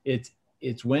brief, it's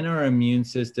when our immune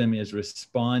system is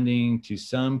responding to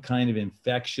some kind of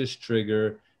infectious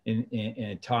trigger in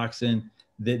a toxin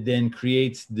that then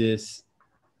creates this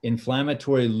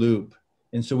inflammatory loop.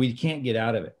 And so we can't get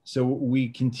out of it. So we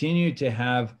continue to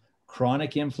have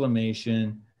chronic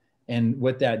inflammation. And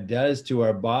what that does to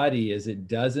our body is it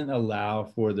doesn't allow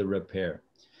for the repair.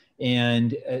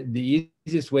 And the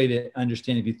easiest way to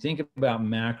understand, if you think about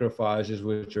macrophages,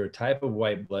 which are a type of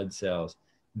white blood cells,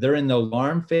 they're in the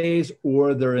alarm phase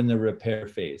or they're in the repair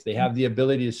phase. They have the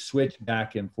ability to switch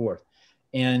back and forth.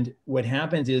 And what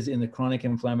happens is in the chronic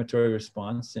inflammatory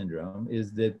response syndrome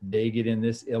is that they get in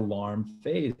this alarm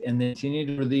phase and they continue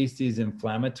to release these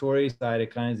inflammatory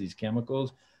cytokines, these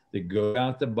chemicals that go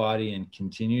out the body and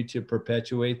continue to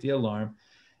perpetuate the alarm,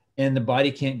 and the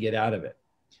body can't get out of it.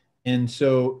 And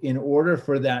so in order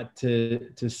for that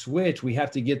to switch, we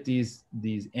have to get these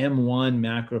M1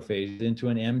 macrophages into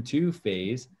an M2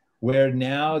 phase where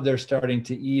now they're starting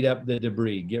to eat up the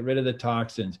debris, get rid of the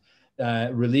toxins,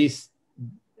 release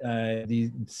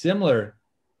these similar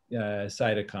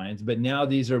cytokines, but now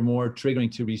these are more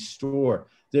triggering to restore.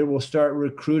 They will start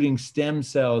recruiting stem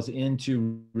cells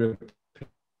into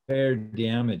repair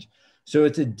damage. So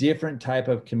it's a different type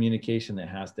of communication that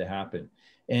has to happen.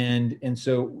 And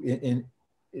so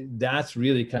that's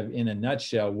really kind of in a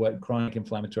nutshell what chronic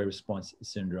inflammatory response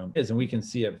syndrome is. And we can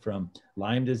see it from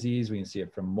Lyme disease, we can see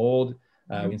it from mold,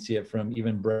 we can see it from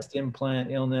even breast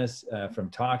implant illness, from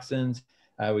toxins.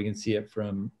 We can see it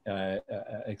from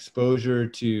exposure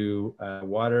to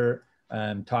water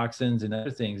toxins and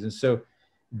other things. And so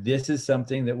this is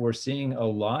something that we're seeing a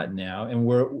lot now.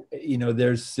 And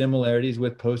there's similarities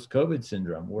with post-COVID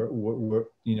syndrome.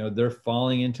 They're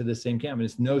falling into the same camp. And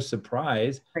it's no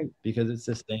surprise, right, because it's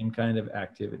the same kind of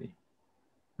activity.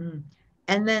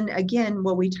 And then again,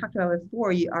 what we talked about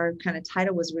before, our kind of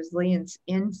title was Resilience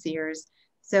in CIRS.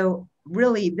 So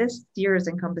really, this CIRS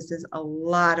encompasses a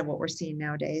lot of what we're seeing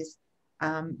nowadays.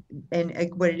 And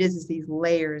what it is these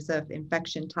layers of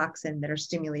infection toxin that are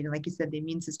stimulating, like you said, the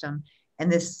immune system,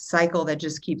 and this cycle that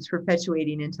just keeps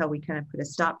perpetuating until we kind of put a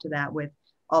stop to that with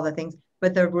all the things.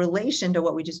 But the relation to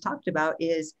what we just talked about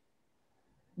is,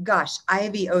 gosh,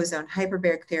 IV ozone,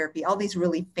 hyperbaric therapy, all these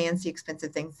really fancy,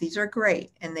 expensive things. These are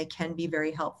great and they can be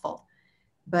very helpful.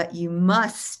 But you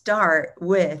must start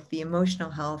with the emotional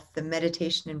health, the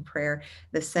meditation and prayer,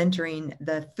 the centering,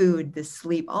 the food, the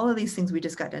sleep, all of these things we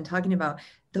just got done talking about.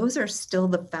 Those are still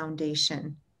the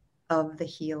foundation of the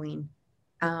healing.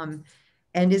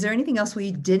 And is there anything else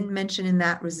we didn't mention in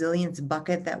that resilience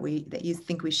bucket that you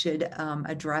think we should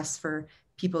address for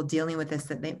people dealing with this,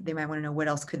 that they might want to know? What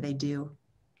else could they do?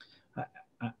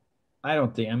 I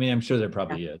don't think, I'm sure there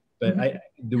probably is, but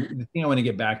the thing I want to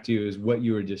get back to is what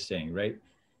you were just saying, right?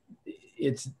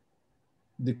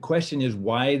 The question is,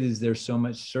 why is there so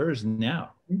much CIRS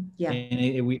now? Yeah.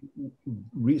 And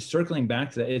circling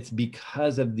back to that, it's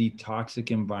because of the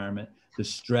toxic environment, the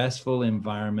stressful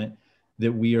environment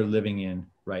that we are living in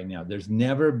right now. There's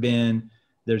never been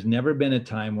a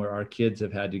time where our kids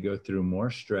have had to go through more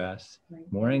stress, right,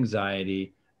 more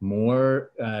anxiety,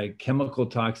 more chemical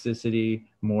toxicity,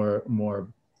 more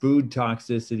food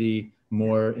toxicity,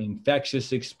 more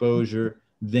infectious exposure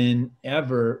than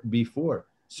ever before.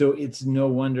 So it's no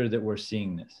wonder that we're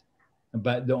seeing this.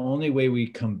 But the only way we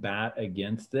combat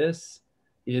against this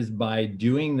is by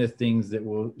doing the things that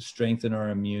will strengthen our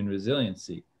immune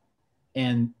resiliency.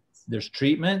 And there's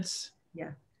treatments,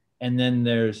 and then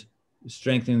there's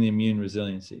strengthening the immune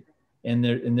resiliency. And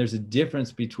there's a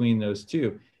difference between those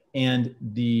two. And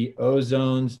the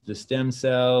ozones, the stem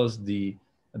cells, the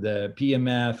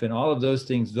PMF, and all of those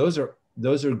things, those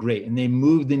are great. And they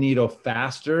move the needle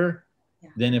faster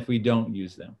than if we don't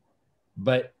use them.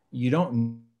 But you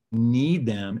don't need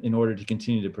them in order to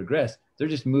continue to progress. They're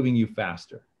just moving you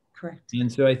faster. Correct.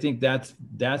 And so I think that's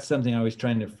something I was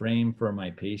trying to frame for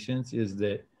my patients is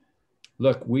that,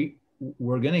 look, we're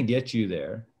going to get you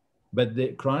there, but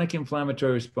the chronic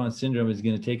inflammatory response syndrome is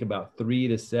going to take about 3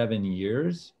 to 7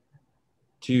 years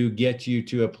to get you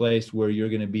to a place where you're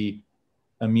going to be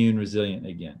immune resilient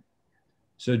again.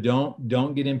 So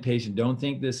don't get impatient. Don't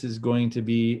think this is going to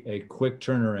be a quick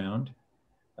turnaround.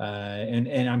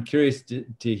 And I'm curious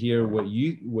to hear what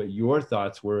your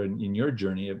thoughts were in your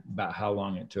journey about how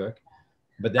long it took.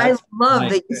 But I that's love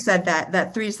that you said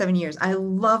that 3 to 7 years. I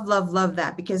love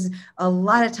that, because a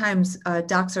lot of times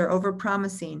docs are over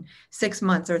promising 6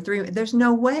 months or 3. There's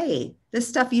no way. This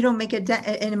stuff, you don't make a dent.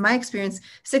 And in my experience,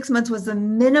 6 months was the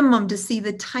minimum to see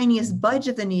the tiniest budge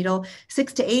of the needle.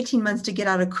 6 to 18 months to get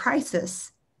out of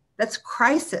crisis. That's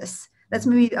crisis. That's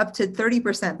maybe up to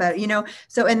 30% better, you know?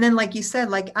 So, and then like you said,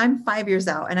 like I'm 5 years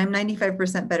out and I'm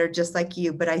 95% better, just like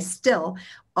you, but I still,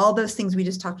 all those things we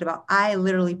just talked about, I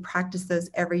literally practice those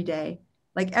every day.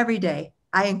 Like every day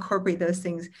I incorporate those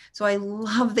things. So I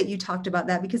love that you talked about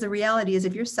that, because the reality is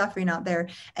if you're suffering out there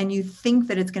and you think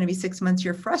that it's going to be 6 months,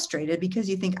 you're frustrated because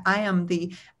you think I am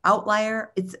the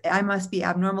outlier. I must be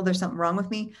abnormal. There's something wrong with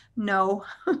me. No,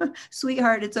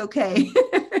 sweetheart, it's okay.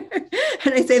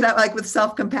 And I say that like with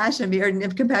self-compassion or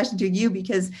compassion to you,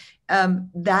 because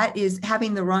that is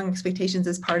having the wrong expectations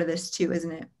as part of this too,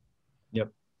 isn't it?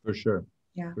 Yep, for sure.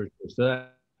 Yeah. For sure. So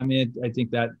that, I mean, I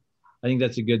think that's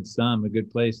a good a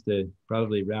good place to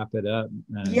probably wrap it up.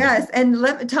 Yes. And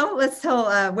let's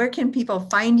tell, where can people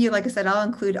find you? Like I said, I'll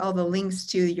include all the links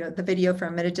to the video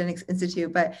from Metagenics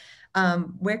Institute, but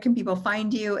where can people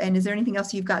find you? And is there anything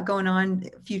else you've got going on,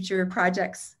 future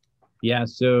projects? Yeah,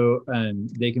 so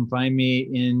they can find me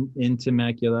in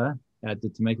Temecula at the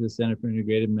Temecula Center for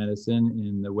Integrative Medicine,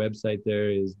 and the website there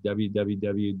is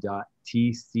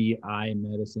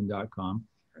www.tcimedicine.com.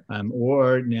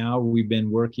 Or now I've been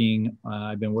working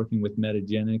with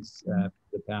Metagenics for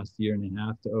the past year and a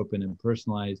half to open a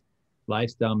personalized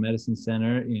lifestyle medicine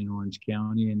center in Orange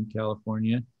County in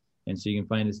California. And so you can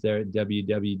find us there at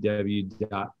www.plmc,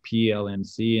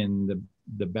 and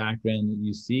the background that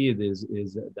you see is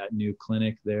that new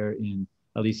clinic there in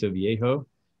Aliso Viejo.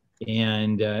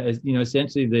 And as you know,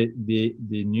 essentially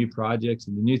the new projects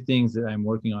and the new things that I'm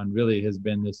working on really has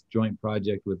been this joint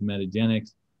project with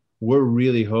Metagenics. We're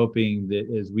really hoping that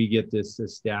as we get this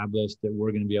established, that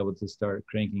we're going to be able to start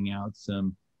cranking out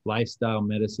some lifestyle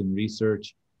medicine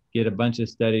research, get a bunch of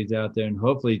studies out there, and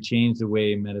hopefully change the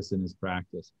way medicine is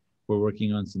practiced. We're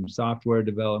working on some software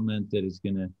development that is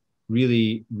going to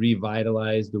really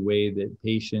revitalize the way that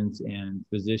patients and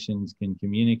physicians can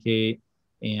communicate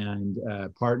and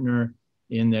partner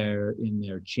in their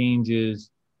changes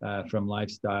from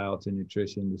lifestyle to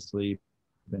nutrition to sleep,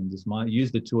 and just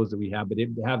use the tools that we have, but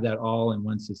have that all in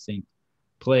one succinct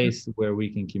place where we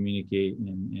can communicate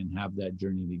and have that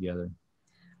journey together.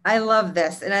 I love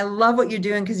this. And I love what you're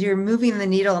doing, because you're moving the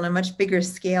needle on a much bigger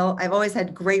scale. I've always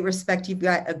had great respect. You've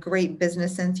got a great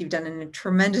business sense. You've done a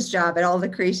tremendous job at all the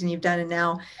creation you've done. And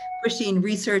now pushing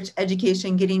research,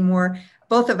 education, getting more,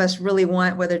 both of us really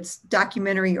want, whether it's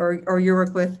documentary or your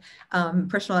work with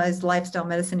Personalized Lifestyle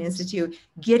Medicine Institute,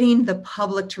 getting the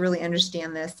public to really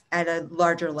understand this at a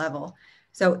larger level.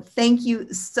 So thank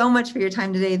you so much for your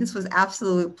time today. This was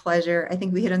absolute pleasure. I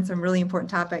think we hit on some really important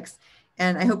topics.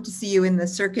 And I hope to see you in the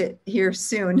circuit here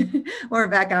soon or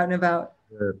back out and about.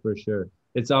 Sure, for sure.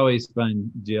 It's always fun,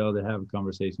 Jill, to have a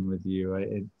conversation with you.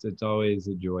 It's always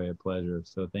a joy, a pleasure.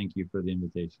 So thank you for the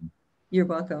invitation. You're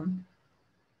welcome.